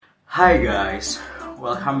Hai guys,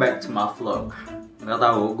 welcome back to my vlog. Nggak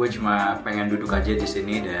tahu, gue cuma pengen duduk aja di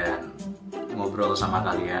sini dan ngobrol sama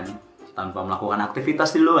kalian tanpa melakukan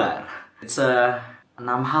aktivitas di luar. It's 6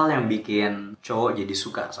 hal yang bikin cowok jadi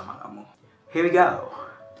suka sama kamu. Here we go.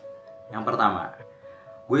 Yang pertama,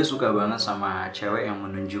 gue suka banget sama cewek yang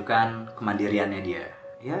menunjukkan kemandiriannya dia.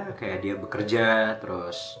 Ya kayak dia bekerja,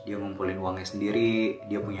 terus dia ngumpulin uangnya sendiri,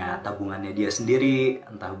 dia punya tabungannya dia sendiri,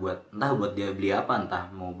 entah buat dia beli apa, entah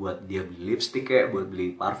mau buat dia beli lipstick kayak, buat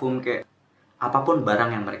beli parfum kayak, apapun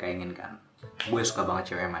barang yang mereka inginkan. Gue suka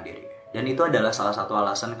banget cewek yang mandiri. Dan itu adalah salah satu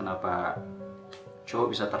alasan kenapa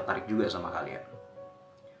cowok bisa tertarik juga sama kalian.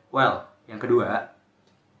 Well, yang kedua,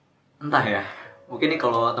 entah ya, mungkin nih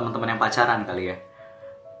kalau teman-teman yang pacaran kali ya,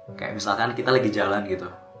 kayak misalkan kita lagi jalan gitu,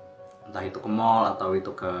 entah itu ke mall atau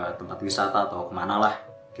itu ke tempat wisata atau kemana lah,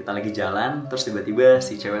 kita lagi jalan terus tiba-tiba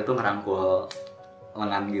si cewek tuh ngerangkul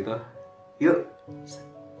lengan gitu, yuk.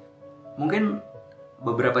 Mungkin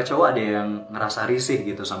beberapa cowok ada yang ngerasa risih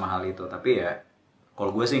gitu sama hal itu, tapi ya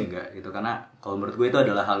kalau gue sih enggak gitu, karena kalau menurut gue itu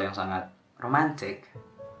adalah hal yang sangat romantis,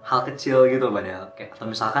 hal kecil gitu padahal. Kayak atau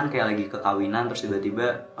misalkan kayak lagi ke kawinan terus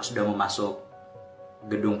tiba-tiba pas udah mau masuk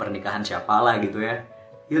gedung pernikahan siapalah gitu ya,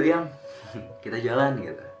 yuk yang kita jalan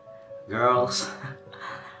gitu. Girls,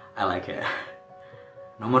 I like it.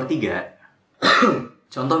 Nomor 3,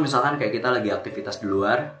 contoh misalkan kayak kita lagi aktivitas di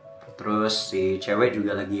luar, terus si cewek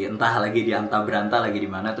juga lagi entah lagi di anta beranta lagi di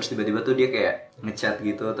mana, terus tiba-tiba tuh dia kayak ngechat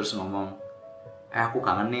gitu, terus ngomong, aku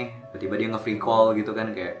kangen nih. Tiba-tiba dia nge-free call gitu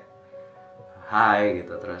kan, kayak hai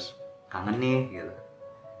gitu, terus kangen nih gitu.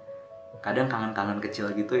 Kadang kangen-kangen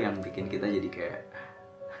kecil gitu yang bikin kita jadi kayak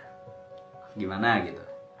gimana gitu.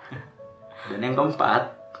 Dan yang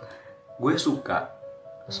keempat, gue suka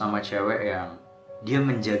sama cewek yang dia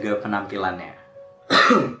menjaga penampilannya.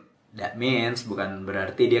 That means bukan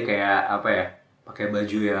berarti dia kayak apa ya, pakai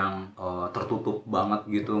baju yang tertutup banget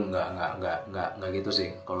gitu, nggak gitu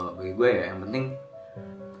sih. Kalau bagi gue ya, yang penting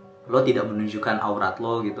lo tidak menunjukkan aurat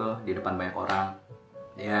lo gitu di depan banyak orang.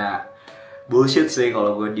 Ya bullshit sih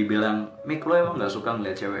kalau gue dibilang, Mik lo emang nggak suka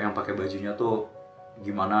ngeliat cewek yang pakai bajunya tuh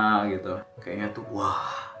gimana gitu. Kayaknya tuh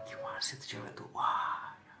wah gimana sih tuh cewek tuh wah.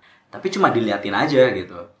 Tapi cuma diliatin aja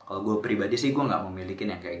gitu. Kalau gue pribadi sih gue nggak memilikin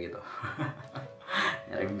yang kayak gitu.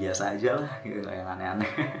 Yang biasa aja lah gitu, yang aneh-aneh.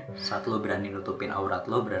 Saat lo berani nutupin aurat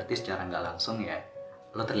lo, berarti secara nggak langsung ya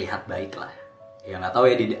lo terlihat baik lah. Ya nggak tahu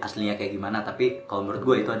ya di aslinya kayak gimana, tapi kalau menurut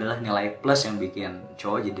gue itu adalah nilai plus yang bikin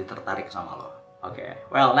cowok jadi tertarik sama lo. Oke,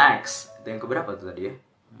 well next. Itu yang keberapa tuh tadi ya?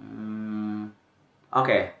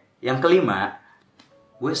 Oke, yang kelima,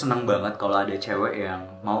 gue seneng banget kalau ada cewek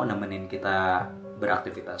yang mau nemenin kita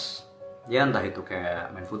beraktivitas. Ya entah itu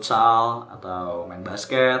kayak main futsal, atau main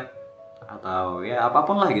basket, atau ya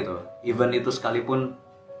apapun lah gitu. Even itu sekalipun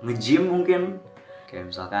nge-gym mungkin.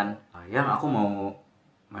 Kayak misalkan, yang aku mau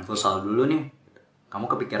main futsal dulu nih, kamu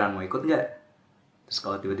kepikiran mau ikut gak? Terus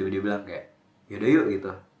kalau tiba-tiba dia bilang kayak, yaudah yuk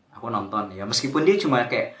gitu, aku nonton. Ya meskipun dia cuma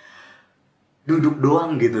kayak duduk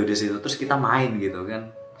doang gitu di situ, terus kita main gitu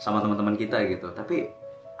kan sama teman-teman kita gitu, tapi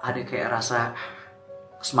ada kayak rasa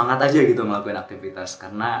semangat aja gitu ngelakuin aktivitas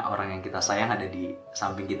karena orang yang kita sayang ada di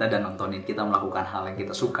samping kita dan nontonin kita melakukan hal yang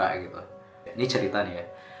kita suka gitu. Ini cerita nih ya,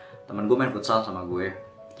 temen gue main futsal sama gue,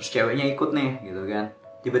 terus ceweknya ikut nih gitu kan.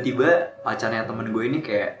 Tiba-tiba pacarnya temen gue ini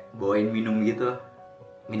kayak bawain minum gitu,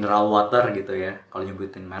 mineral water gitu ya. Kalau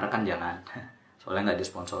nyebutin merek kan jangan, soalnya nggak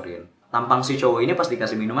disponsorin. Tampang si cowok ini pas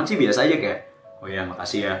dikasih minuman sih biasa aja kayak, oh ya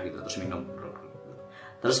makasih ya gitu, terus minum.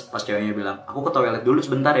 Terus pas ceweknya bilang, aku ke toilet dulu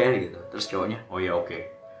sebentar ya gitu. Terus cowoknya, oh ya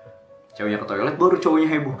oke. Ceweknya ke toilet, baru cowoknya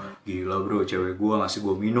heboh. Gila bro, cewek gua ngasih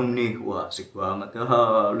gua minum nih. Wah asik banget ya,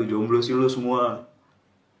 lu jomblo sih lu semua.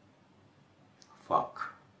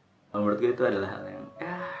 Fuck. Menurut gue itu adalah hal yang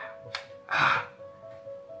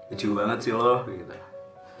lucu banget sih lo gitu.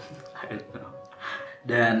 I don't know.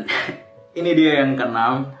 Dan ini dia yang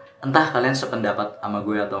keenam. Entah kalian sependapat sama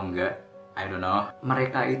gue atau enggak, I don't know.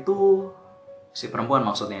 Mereka itu, si perempuan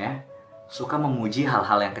maksudnya ya, suka memuji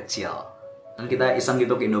hal-hal yang kecil. Dan kita iseng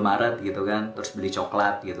gitu ke Indomaret gitu kan, terus beli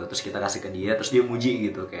coklat gitu, terus kita kasih ke dia, terus dia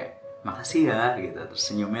muji gitu kayak, makasih ya gitu. Terus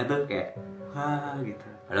senyumnya tuh kayak, wah gitu.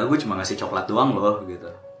 Padahal gue cuma ngasih coklat doang loh gitu,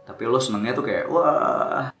 tapi lo senengnya tuh kayak,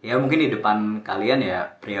 wah. Ya mungkin di depan kalian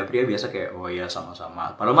ya, pria-pria biasa kayak, oh iya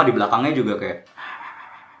sama-sama. Padahal mah di belakangnya juga kayak,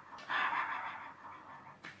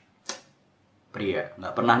 pria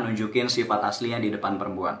nggak pernah nunjukin sifat aslinya di depan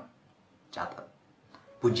perempuan. Catat.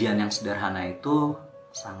 Pujian yang sederhana itu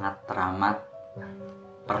sangat teramat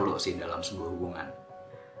perlu sih dalam sebuah hubungan.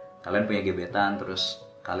 Kalian punya gebetan, terus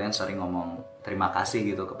kalian sering ngomong terima kasih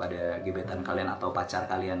gitu kepada gebetan kalian atau pacar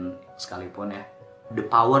kalian sekalipun ya. The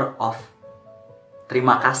power of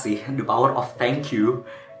terima kasih, the power of thank you,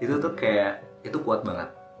 itu tuh kayak, itu kuat banget.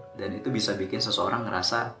 Dan itu bisa bikin seseorang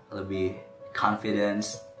ngerasa lebih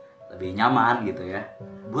confidence, lebih nyaman gitu ya.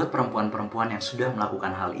 Buat perempuan-perempuan yang sudah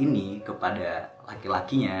melakukan hal ini kepada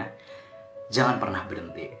laki-lakinya, jangan pernah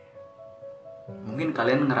berhenti. Mungkin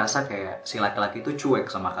kalian ngerasa kayak si laki-laki itu cuek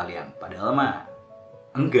sama kalian, padahal mah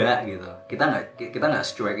enggak gitu. Kita nggak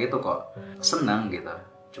secuek itu kok. Senang gitu.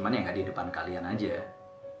 Cuman ya nggak di depan kalian aja.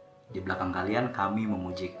 Di belakang kalian kami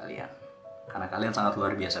memuji kalian karena kalian sangat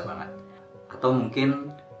luar biasa banget. Atau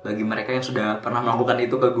mungkin bagi mereka yang sudah pernah melakukan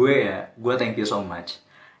itu ke gue, ya gue thank you so much.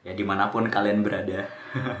 Ya dimanapun kalian berada,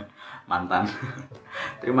 mantan,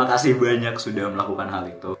 terima kasih banyak sudah melakukan hal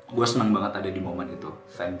itu. Gue seneng banget ada di momen itu.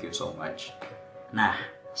 Thank you so much. Nah,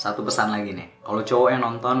 satu pesan lagi nih. Kalau cowok yang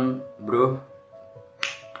nonton, bro,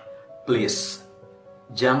 please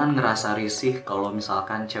jangan ngerasa risih kalau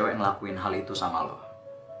misalkan cewek ngelakuin hal itu sama lo.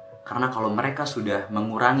 Karena kalau mereka sudah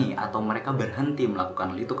mengurangi atau mereka berhenti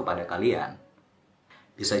melakukan hal itu kepada kalian,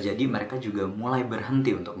 bisa jadi mereka juga mulai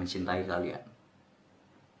berhenti untuk mencintai kalian.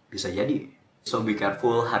 Bisa jadi. So be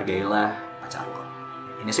careful, hargailah pacar lo.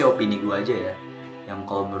 Ini sih opini gue aja ya. Yang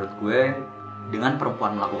kalau menurut gue, dengan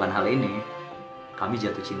perempuan melakukan hal ini, kami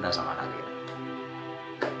jatuh cinta sama kalian.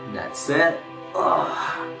 That's it.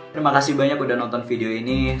 Terima kasih banyak udah nonton video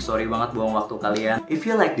ini. Sorry banget buang waktu kalian. If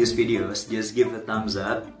you like these videos, just give a thumbs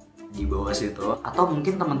up di bawah situ. Atau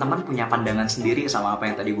mungkin teman-teman punya pandangan sendiri sama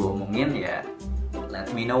apa yang tadi gue omongin, ya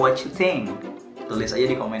let me know what you think. Tulis aja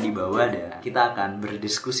di komen di bawah dan kita akan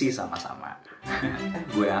berdiskusi sama-sama.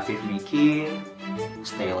 Gue Afif Miki.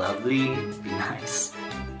 Stay lovely, be nice.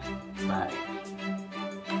 Bye.